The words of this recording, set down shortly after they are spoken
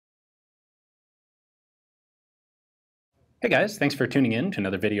Hey guys, thanks for tuning in to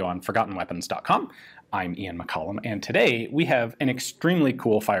another video on ForgottenWeapons.com. I'm Ian McCollum, and today we have an extremely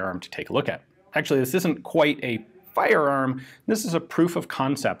cool firearm to take a look at. Actually, this isn't quite a firearm, this is a proof of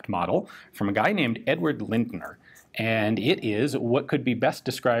concept model from a guy named Edward Lindner, and it is what could be best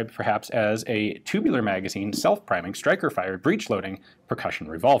described perhaps as a tubular magazine, self-priming, striker-fired, breech-loading percussion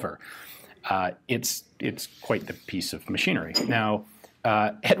revolver. It's quite the piece of machinery. Now,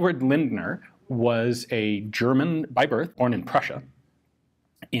 Edward Lindner was a German by birth, born in Prussia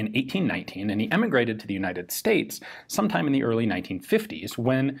in 1819, and he emigrated to the United States sometime in the early 1950s,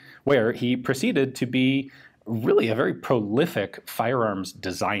 where he proceeded to be really a very prolific firearms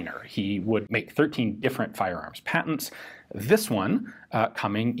designer. He would make 13 different firearms patents, this one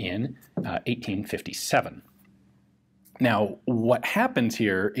coming in 1857. Now, what happens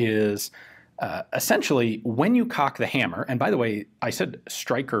here is essentially, when you cock the hammer, and by the way, I said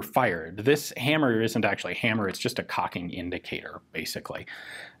striker fired. This hammer isn't actually a hammer, it's just a cocking indicator, basically,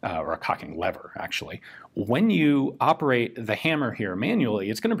 or a cocking lever, actually. When you operate the hammer here manually,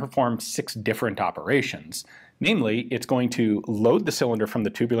 it's going to perform 6 different operations. Namely, it's going to load the cylinder from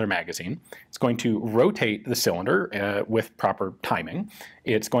the tubular magazine, it's going to rotate the cylinder with proper timing,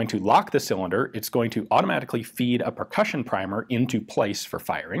 it's going to lock the cylinder, it's going to automatically feed a percussion primer into place for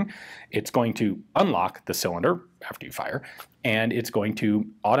firing, it's going to unlock the cylinder after you fire, and it's going to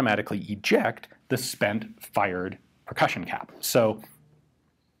automatically eject the spent fired percussion cap. So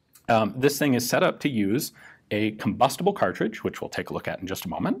this thing is set up to use a combustible cartridge, which we'll take a look at in just a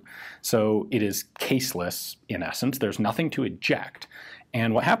moment. So it is caseless in essence. There's nothing to eject.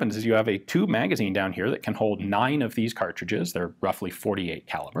 And what happens is you have a tube magazine down here that can hold 9 of these cartridges. They're roughly 48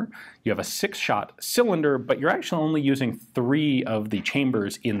 caliber. You have a 6-shot cylinder, but you're actually only using 3 of the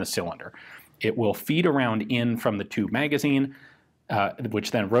chambers in the cylinder. It will feed around in from the tube magazine,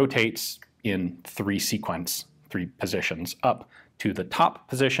 which then rotates in 3 positions up to the top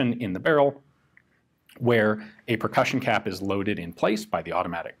position in the barrel, where a percussion cap is loaded in place by the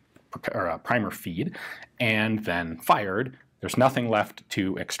automatic primer feed and then fired. There's nothing left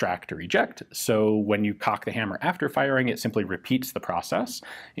to extract or eject, so when you cock the hammer after firing, it simply repeats the process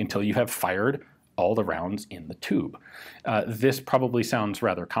until you have fired all the rounds in the tube. This probably sounds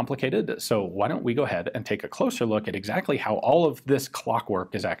rather complicated, so why don't we go ahead and take a closer look at exactly how all of this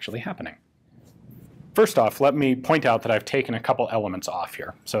clockwork is actually happening. First off, let me point out that I've taken a couple elements off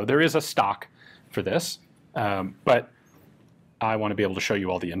here. So there is a stock for this, but I want to be able to show you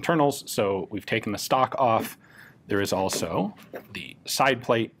all the internals, so we've taken the stock off. There is also the side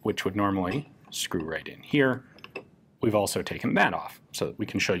plate, which would normally screw right in here. We've also taken that off so that we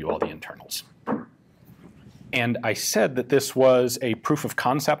can show you all the internals. And I said that this was a proof of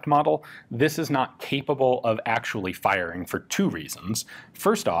concept model. This is not capable of actually firing for 2 reasons.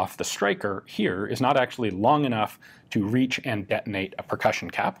 First off, the striker here is not actually long enough to reach and detonate a percussion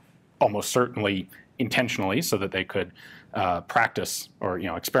cap, almost certainly intentionally, so that they could practice or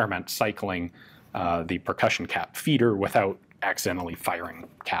experiment cycling the percussion cap feeder without accidentally firing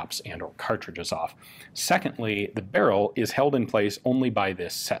caps and or cartridges off. Secondly, the barrel is held in place only by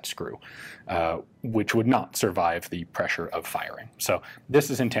this set screw, which would not survive the pressure of firing. So this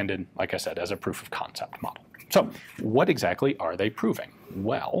is intended, like I said, as a proof of concept model. So what exactly are they proving?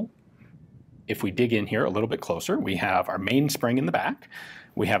 Well, if we dig in here a little bit closer, we have our main spring in the back.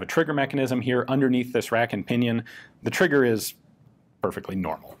 We have a trigger mechanism here underneath this rack and pinion. The trigger is perfectly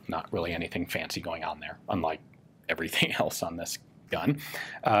normal, not really anything fancy going on there, unlike everything else on this gun.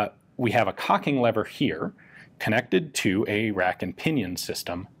 We have a cocking lever here connected to a rack and pinion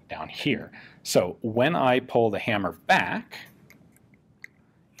system down here. So when I pull the hammer back,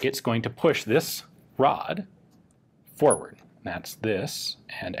 it's going to push this rod forward. That's this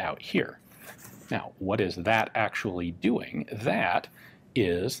and out here. Now, what is that actually doing? That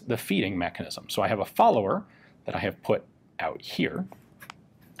is the feeding mechanism. So I have a follower that I have put out here.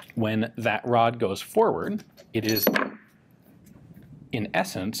 When that rod goes forward, it is, in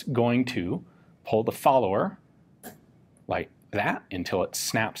essence, going to pull the follower like that until it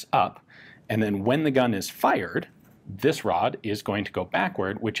snaps up. And then when the gun is fired, this rod is going to go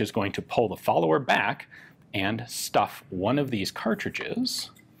backward, which is going to pull the follower back and stuff one of these cartridges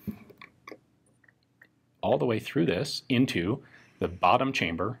all the way through this into the bottom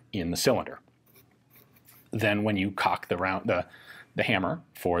chamber in the cylinder. Then when you cock the hammer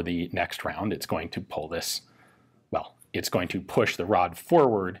for the next round, it's going to pull this, well, it's going to push the rod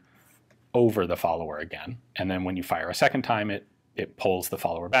forward over the follower again. And then when you fire a second time, it pulls the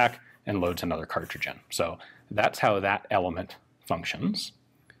follower back and loads another cartridge in. So that's how that element functions.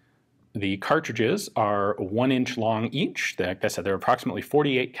 The cartridges are 1 inch long each. Like I said, they're approximately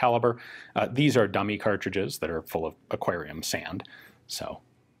 48 caliber. These are dummy cartridges that are full of aquarium sand. So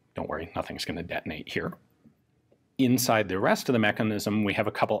don't worry, nothing's going to detonate here. Inside the rest of the mechanism, we have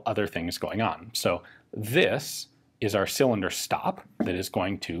a couple other things going on. So this is our cylinder stop that is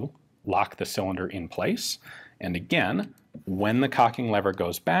going to lock the cylinder in place. And again, when the cocking lever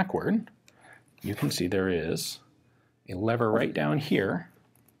goes backward, you can see there is a lever right down here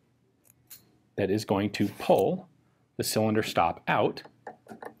that is going to pull the cylinder stop out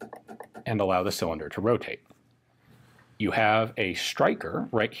and allow the cylinder to rotate. You have a striker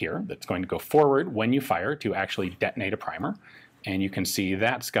right here that's going to go forward when you fire to actually detonate a primer. And you can see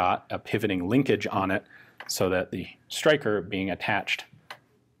that's got a pivoting linkage on it so that the striker being attached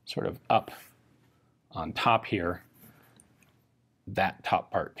sort of up on top here, that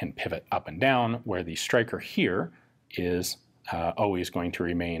top part can pivot up and down, where the striker here is always going to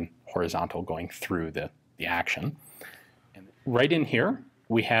remain horizontal going through the action. And right in here,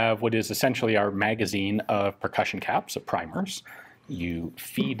 we have what is essentially our magazine of percussion caps, of primers. You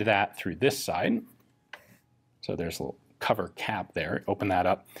feed that through this side. So there's a little cover cap there. Open that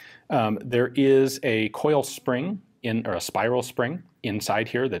up. There is a coil spring, or a spiral spring inside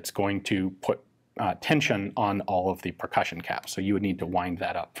here that's going to put tension on all of the percussion caps. So you would need to wind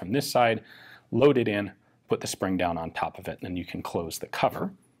that up from this side, load it in, put the spring down on top of it, and then you can close the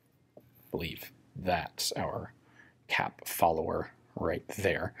cover. I believe that's our cap follower right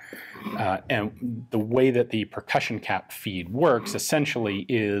there. And the way that the percussion cap feed works essentially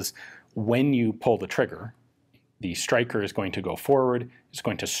is when you pull the trigger, the striker is going to go forward, it's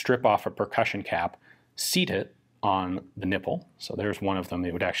going to strip off a percussion cap, seat it on the nipple. So there's one of them.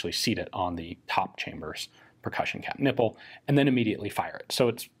 They would actually seat it on the top chamber's percussion cap nipple, and then immediately fire it. So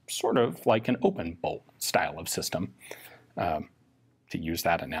it's sort of like an open bolt style of system, to use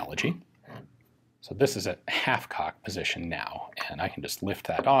that analogy. So this is at half cock position now, and I can just lift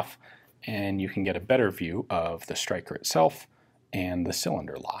that off, and you can get a better view of the striker itself and the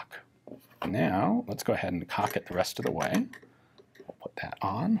cylinder lock. Now, let's go ahead and cock it the rest of the way. We'll put that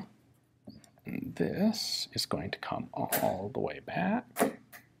on. And this is going to come all the way back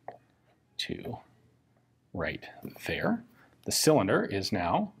to right there. The cylinder is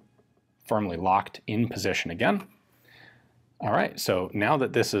now firmly locked in position again. All right, so now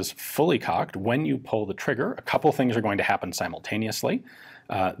that this is fully cocked, when you pull the trigger, a couple things are going to happen simultaneously.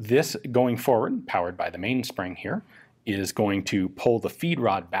 This going forward, powered by the mainspring here, is going to pull the feed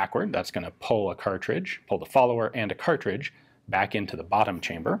rod backward. That's going to pull a cartridge, pull the follower and a cartridge back into the bottom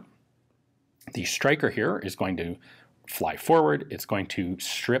chamber. The striker here is going to fly forward. It's going to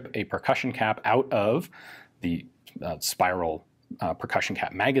strip a percussion cap out of the spiral percussion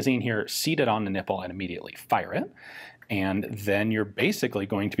cap magazine here, seat it on the nipple, and immediately fire it. And then you're basically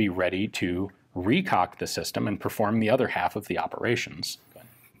going to be ready to recock the system and perform the other half of the operations.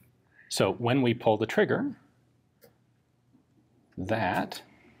 So when we pull the trigger, that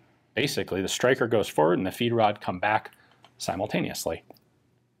basically the striker goes forward and the feed rod come back simultaneously.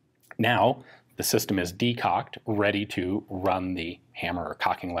 Now the system is decocked, ready to run the hammer or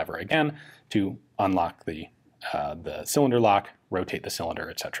cocking lever again to unlock the cylinder lock, rotate the cylinder,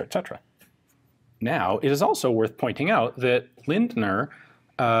 etc., etc. Now, it is also worth pointing out that Lindner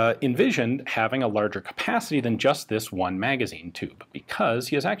envisioned having a larger capacity than just this one magazine tube, because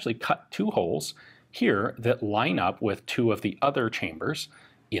he has actually cut 2 holes here that line up with 2 of the other chambers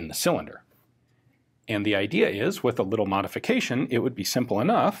in the cylinder. And the idea is, with a little modification, it would be simple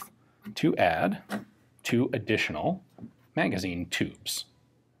enough to add 2 additional magazine tubes.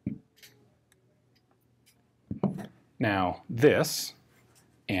 Now, this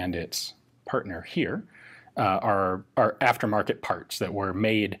and its partner here are aftermarket parts that were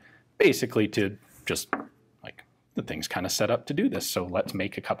made basically to just, like, the thing's kind of set up to do this, so let's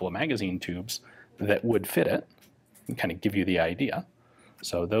make a couple of magazine tubes that would fit it and kind of give you the idea.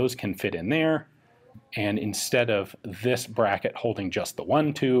 So those can fit in there, and instead of this bracket holding just the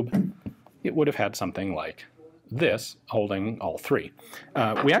one tube, it would have had something like this holding all 3.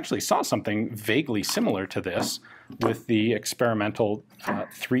 We actually saw something vaguely similar to this with the experimental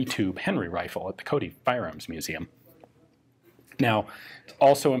 3-tube Henry rifle at the Cody Firearms Museum. Now, it's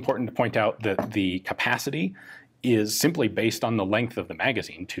also important to point out that the capacity is simply based on the length of the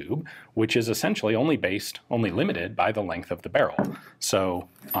magazine tube, which is essentially only limited by the length of the barrel. So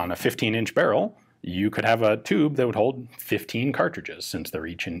on a 15-inch barrel, you could have a tube that would hold 15 cartridges, since they're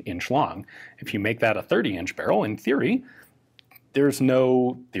each an inch long. If you make that a 30-inch barrel, in theory, there's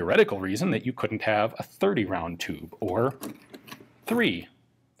no theoretical reason that you couldn't have a 30-round tube, or 3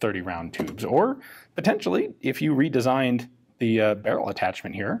 30-round tubes, or potentially, if you redesigned the barrel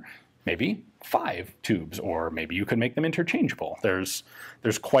attachment here, maybe 5 tubes, or maybe you could make them interchangeable. There's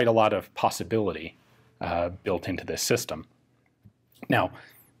quite a lot of possibility built into this system. Now,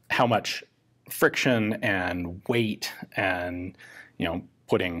 how much friction and weight and,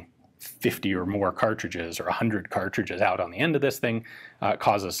 putting 50 or more cartridges or 100 cartridges out on the end of this thing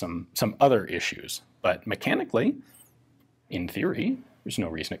causes some other issues. But mechanically, in theory, there's no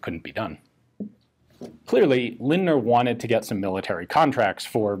reason it couldn't be done. Clearly, Lindner wanted to get some military contracts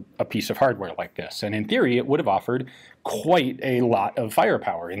for a piece of hardware like this, and in theory, it would have offered quite a lot of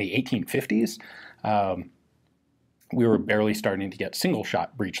firepower. In the 1850s, we were barely starting to get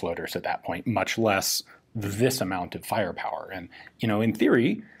single-shot breech loaders at that point, much less this amount of firepower. And, in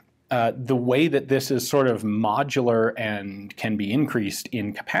theory, the way that this is sort of modular and can be increased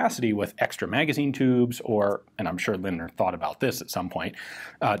in capacity with extra magazine tubes, or, and I'm sure Lindner thought about this at some point,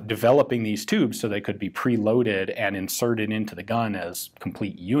 developing these tubes so they could be preloaded and inserted into the gun as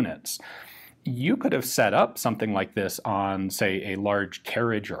complete units. You could have set up something like this on, say, a large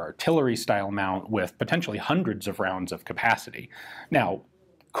carriage or artillery style mount with potentially hundreds of rounds of capacity. Now,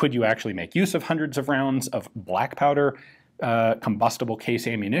 could you actually make use of hundreds of rounds of black powder combustible case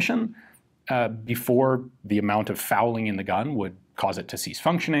ammunition before the amount of fouling in the gun would cause it to cease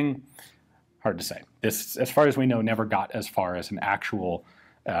functioning? Hard to say. This, as far as we know, never got as far as an actual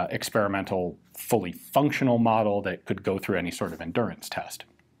experimental, fully functional model that could go through any sort of endurance test.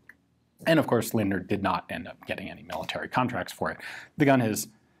 And of course, Lindner did not end up getting any military contracts for it. The gun is,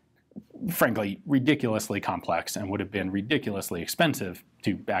 frankly, ridiculously complex and would have been ridiculously expensive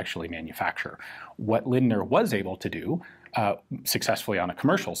to actually manufacture. What Lindner was able to do successfully on a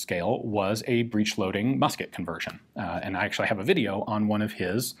commercial scale was a breech-loading musket conversion. And I actually have a video on one of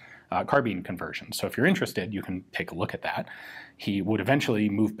his carbine conversions. So if you're interested, you can take a look at that. He would eventually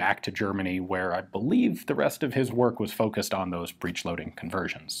move back to Germany, where I believe the rest of his work was focused on those breech-loading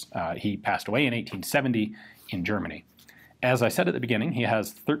conversions. He passed away in 1870 in Germany. As I said at the beginning, he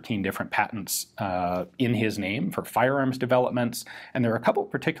has 13 different patents in his name for firearms developments, and there are a couple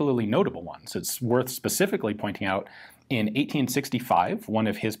particularly notable ones. It's worth specifically pointing out, in 1865, one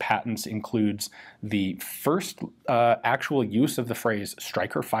of his patents includes the first actual use of the phrase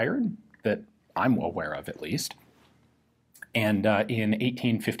striker fired, that I'm aware of at least. And in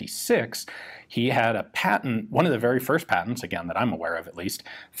 1856, he had a patent, one of the very first patents, again, that I'm aware of at least,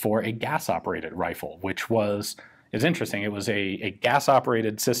 for a gas-operated rifle, which was, it's interesting, it was a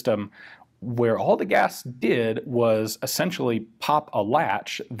gas-operated system where all the gas did was essentially pop a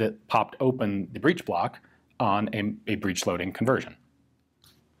latch that popped open the breech block on a breech-loading conversion.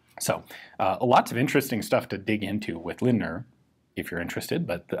 So lots of interesting stuff to dig into with Lindner, if you're interested,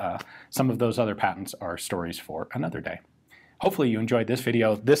 but some of those other patents are stories for another day. Hopefully you enjoyed this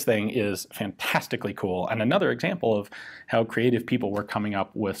video. This thing is fantastically cool, and another example of how creative people were coming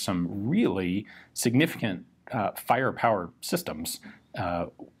up with some really significant firepower systems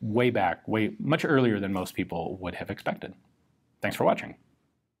way much earlier than most people would have expected. Thanks for watching.